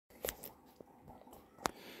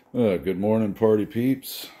Good morning, party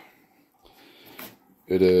peeps.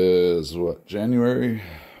 It is, January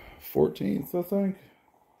 14th, I think?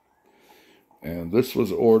 And this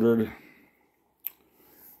was ordered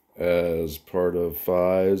as part of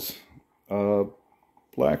Phi's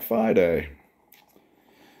Black Friday.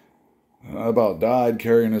 I about died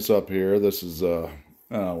carrying this up here. This is, I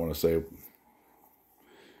don't want to say,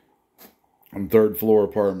 third floor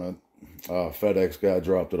apartment. FedEx guy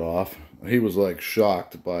dropped it off. He was like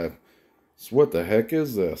shocked by, so what the heck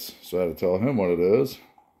is this? So I had to tell him what it is.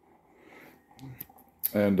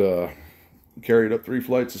 And carried up 3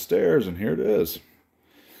 flights of stairs, and here it is.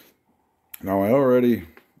 Now, I already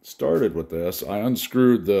started with this. I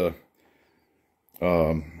unscrewed the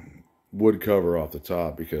wood cover off the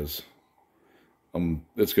top because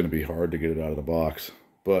it's going to be hard to get it out of the box.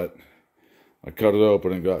 But I cut it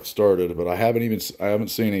open and got started, but I haven't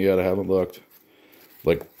seen it yet. I haven't looked.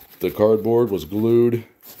 Like, the cardboard was glued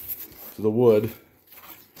to the wood,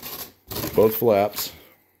 both flaps,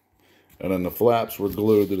 and then the flaps were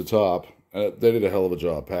glued to the top. They did a hell of a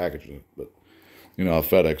job packaging it, but you know how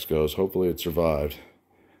FedEx goes. Hopefully it survived.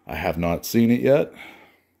 I have not seen it yet.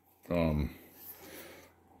 I'm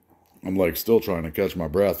like still trying to catch my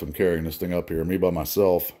breath from carrying this thing up here, me by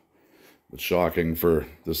myself. It's shocking for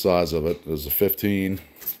the size of it. It was a 15.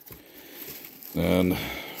 And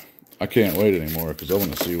I can't wait anymore because I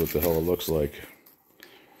want to see what the hell it looks like.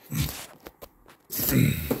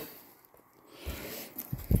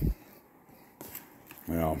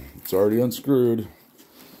 Now, it's already unscrewed.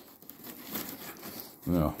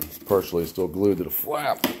 Now, it's partially still glued to the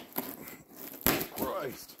flap.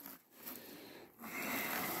 Christ. There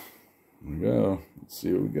we go. Let's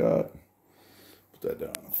see what we got. Put that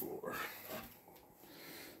down on the floor.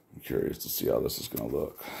 I'm curious to see how this is going to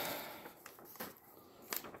look.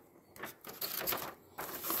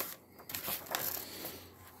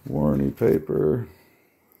 Warranty paper.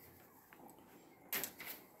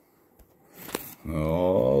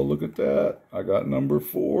 Oh, look at that. I got number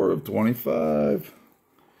 4 of 25.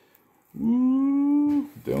 Woo!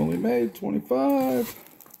 They only made 25.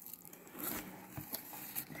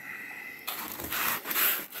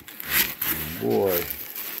 Boy.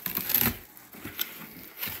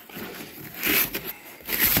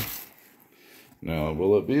 Now,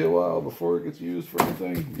 will it be a while before it gets used for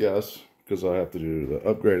anything? Yes, because I have to do the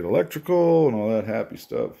upgraded electrical and all that happy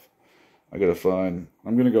stuff. I gotta find,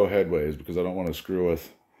 I'm gonna go headways because I don't want to screw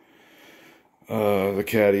with the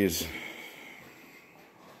caddies.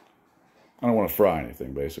 I don't want to fry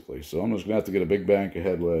anything, basically. So I'm just gonna have to get a big bank of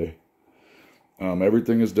headway.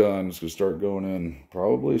 Everything is done. It's gonna start going in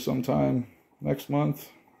probably sometime next month.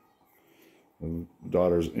 The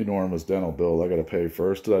daughter's enormous dental bill I gotta pay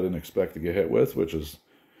first that I didn't expect to get hit with, which is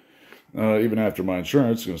even after my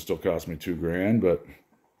insurance, it's gonna still cost me $2 grand. But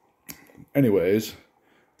anyways,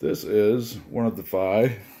 this is one of the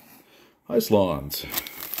Halcyons.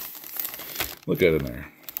 Look at it in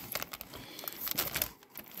there.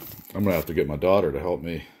 I'm gonna have to get my daughter to help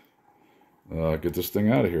me get this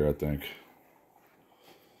thing out of here, I think.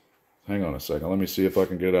 Hang on a second. Let me see if I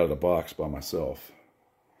can get it out of the box by myself.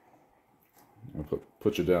 I'll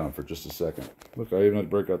put you down for just a second. Look, I even had to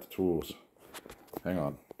break out the tools. Hang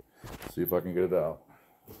on. See if I can get it out.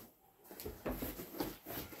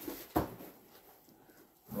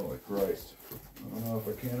 Holy Christ. I don't know if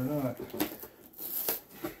I can or not.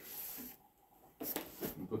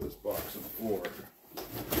 Let me put this box on the floor.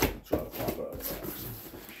 Try to pop out of the box.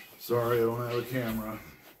 Sorry, I don't have a camera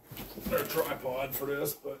or a tripod for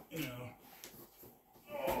this, but you know.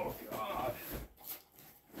 Oh, God.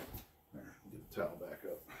 There, get the towel back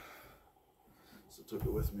up. So I took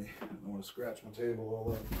it with me. I don't want to scratch my table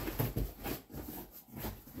all up.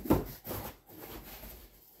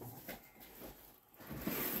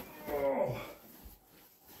 Oh,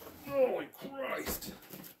 holy Christ.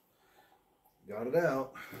 Got it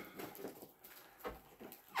out.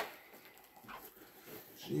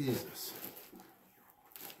 Jesus.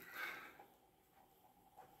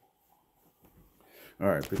 All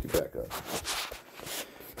right, pick it back up.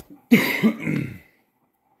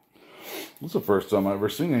 This is the first time I've ever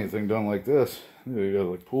seen anything done like this. You got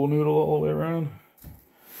like pool noodle all the way around.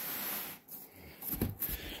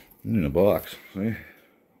 In a box, see?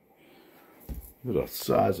 Look at the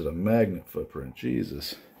size of the magnet footprint,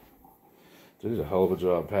 Jesus. They did a hell of a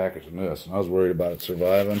job packaging this, and I was worried about it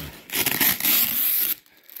surviving.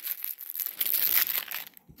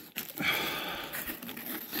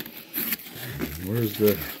 Where's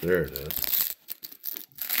the, there it is.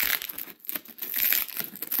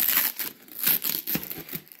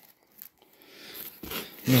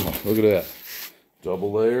 Oh, look at that.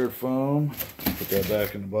 Double layered foam. Put that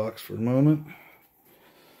back in the box for a moment.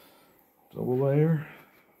 Double layer.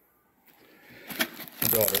 My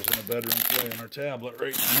daughter's in the bedroom playing her tablet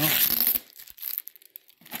right now.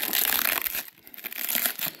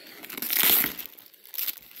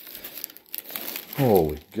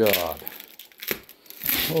 Holy God.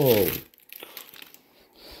 Holy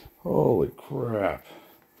crap.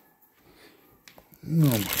 Oh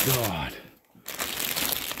my God.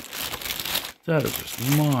 That is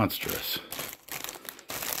just monstrous.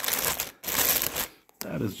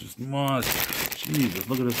 That is just monstrous. Jesus,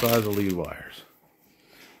 look at the size of the lead wires.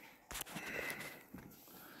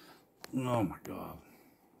 Oh my God.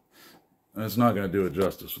 And it's not going to do it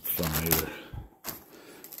justice with the phone either.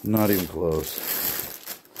 Not even close.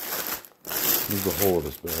 Here's the whole of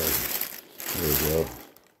this bag. There we go.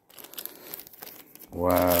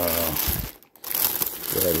 Wow.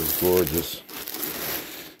 That is gorgeous.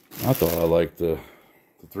 I thought I liked the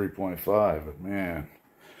 3.5, but man.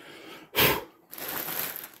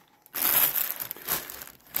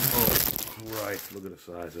 Oh Christ, look at the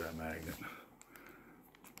size of that magnet.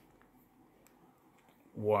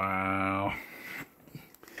 Wow.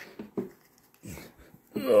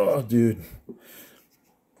 Oh, dude.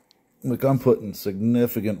 Look, I'm putting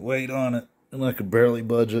significant weight on it, and I could barely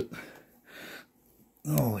budge it.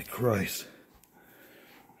 Holy Christ.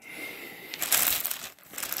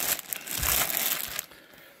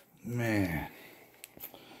 Man.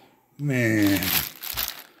 Man.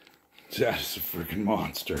 That is a freaking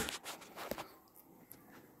monster.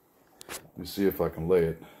 Let me see if I can lay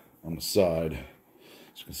it on the side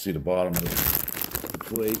so you can see the bottom of the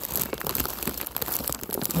plate.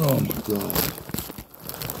 Oh my God.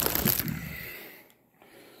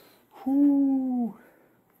 Whoo.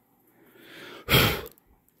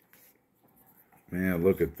 Man,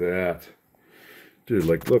 look at that. Dude,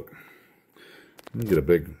 like, look. Let me get a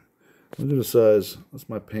big, look at the size. That's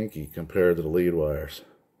my pinky compared to the lead wires.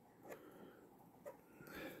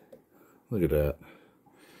 Look at that.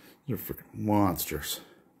 They're freaking monsters.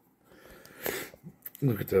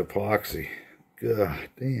 Look at the epoxy. God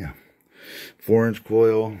damn. 4-inch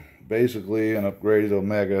coil. Basically an upgraded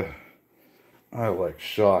Omega. I'm like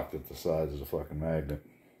shocked at the size of the fucking magnet.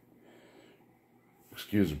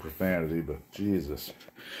 Excuse the profanity, but Jesus.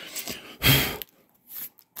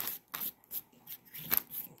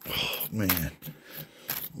 Oh, man.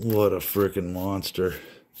 What a freaking monster.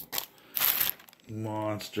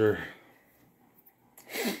 Monster.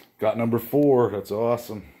 Got number 4. That's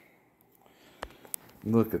awesome.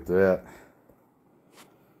 Look at that.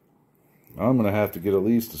 I'm going to have to get at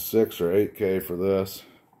least a 6 or 8K for this.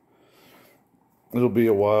 It'll be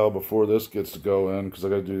a while before this gets to go in because I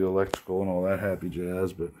got to do the electrical and all that happy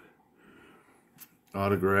jazz, but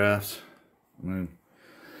autographs. I mean,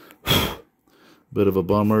 bit of a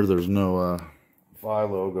bummer. There's no Phi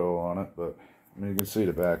logo on it, but I mean, you can see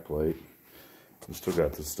the back plate. It's still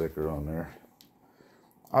got the sticker on there.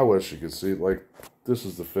 I wish you could see it. Like, this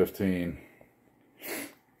is the 15.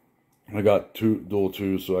 I got dual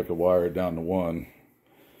 2 so I could wire it down to 1.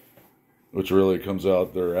 Which really comes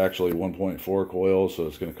out, they're actually 1.4 coils, so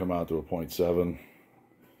it's going to come out to a 0.7.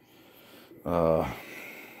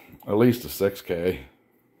 At least a 6K.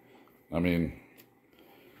 I mean,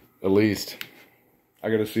 at least. I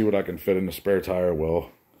got to see what I can fit in the spare tire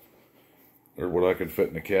well. Or what I can fit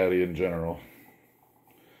in the caddy in general.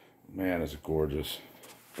 Man, is it gorgeous.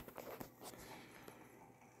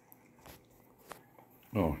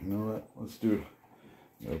 Oh, you know what? Let's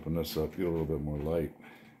open this up, get a little bit more light.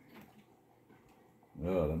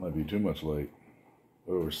 Oh, that might be too much light.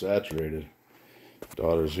 Oversaturated.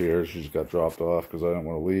 Daughter's here. She just got dropped off because I didn't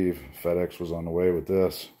want to leave. FedEx was on the way with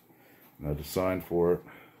this. And I had to sign for it.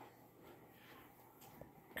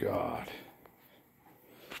 God.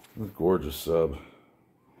 What a gorgeous sub.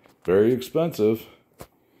 Very expensive.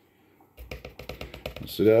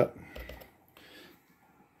 See that?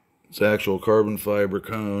 It's actual carbon fiber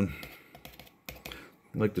cone.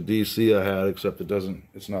 Like the DC I had, except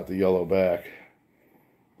it's not the yellow back.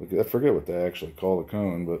 Look, I forget what they actually call the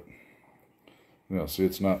cone, but you know, see,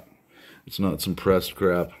 it's not some pressed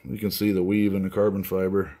crap. You can see the weave in the carbon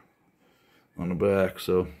fiber on the back,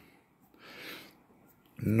 so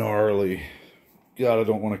gnarly. God, I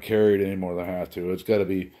don't want to carry it any more than I have to. It's got to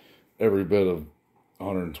be every bit of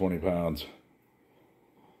 120 pounds.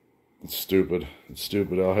 It's stupid. It's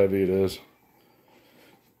stupid how heavy it is.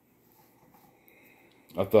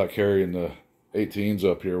 I thought carrying the 18s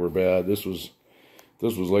up here were bad. This was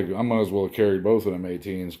like, I might as well have carried both of them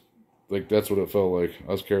 18s. Like, that's what it felt like.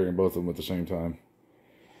 I was carrying both of them at the same time.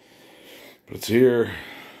 But it's here.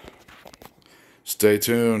 Stay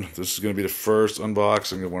tuned. This is going to be the first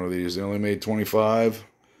unboxing of one of these. They only made 25,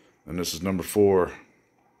 and this is number 4.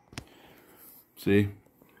 See?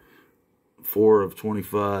 4 of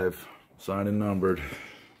 25. Signed and numbered.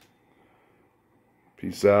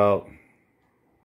 Peace out.